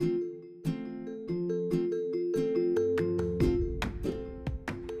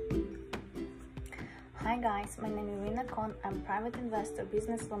Nina Kohn. I'm a private investor,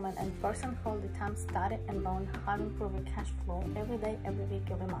 businesswoman, and person who all the time studied and learned how to improve your cash flow every day, every week,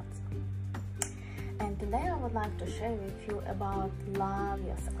 every month. And today I would like to share with you about love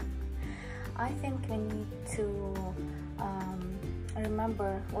yourself. I think we need to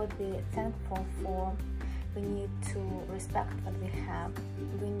remember what we're thankful for. We need to respect what we have.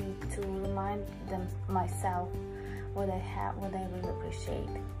 We need to remind myself what I have, what I really appreciate.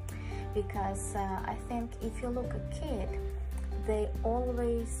 Because I think if you look at kids, they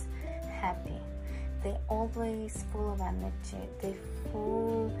always happy. They always full of energy. They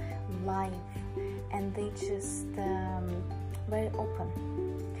full life, and they just very open.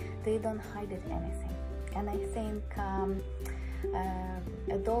 They don't hide it anything. And I think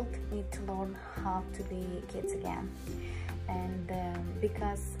adults need to learn how to be kids again. And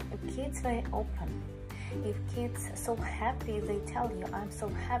because kids very open. If kids so happy, they tell you, I'm so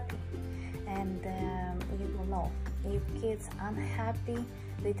happy, and you will know. If kids unhappy,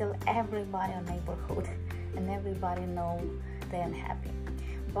 they tell everybody in the neighborhood, and everybody know they're unhappy.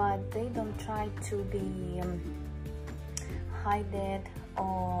 But they don't try to be hide it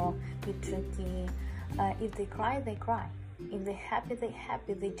or be tricky. If they cry, they cry. If they're happy, they're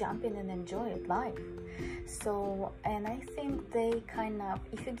happy. They jump in and enjoy it, life. So, and I think they kind of,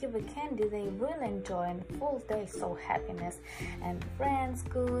 if you give a candy, they will enjoy and full day, so happiness and friends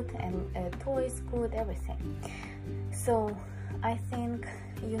good and toys good, everything. So I think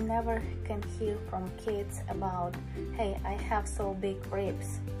you never can hear from kids about, hey, I have so big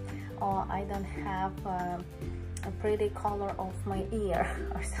ribs, or I don't have a pretty color of my ear,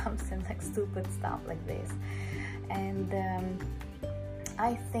 or something like stupid stuff like this. And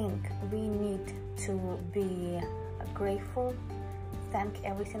I think we need to be grateful, thank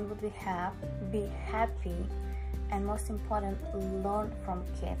everything that we have, be happy, and most important, learn from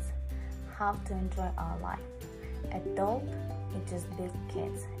kids how to enjoy our life. Adult, it's just big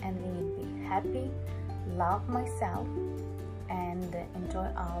kids, and we need to be happy, love myself, and enjoy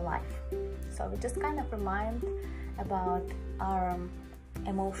our life. So we just kind of remind about our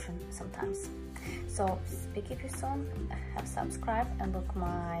emotion sometimes. So speak with you soon, have subscribed and look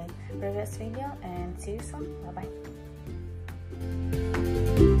my previous video, and see you soon. Bye bye.